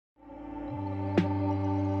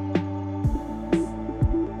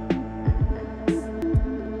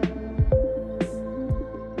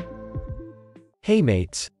Hey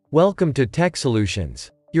mates, welcome to Tech Solutions,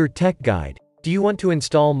 your tech guide. Do you want to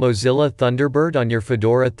install Mozilla Thunderbird on your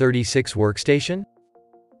Fedora 36 workstation?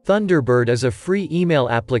 Thunderbird is a free email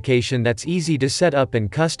application that's easy to set up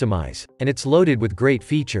and customize, and it's loaded with great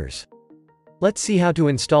features. Let's see how to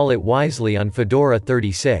install it wisely on Fedora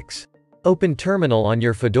 36. Open Terminal on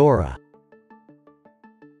your Fedora.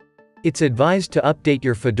 It's advised to update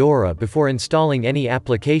your Fedora before installing any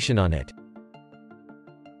application on it.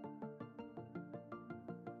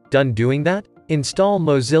 Done doing that? Install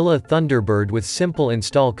Mozilla Thunderbird with simple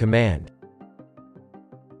install command.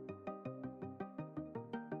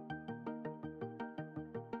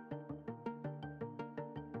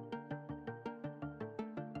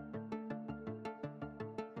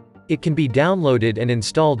 It can be downloaded and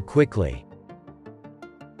installed quickly.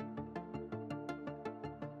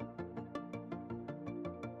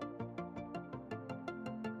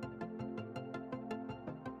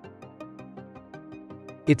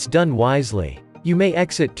 It's done wisely. You may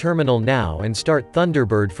exit Terminal now and start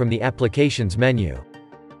Thunderbird from the Applications menu.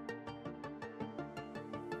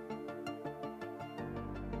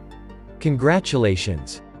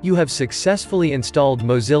 Congratulations! You have successfully installed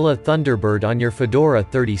Mozilla Thunderbird on your Fedora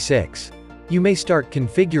 36. You may start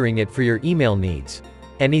configuring it for your email needs.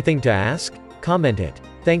 Anything to ask? Comment it.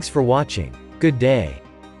 Thanks for watching. Good day.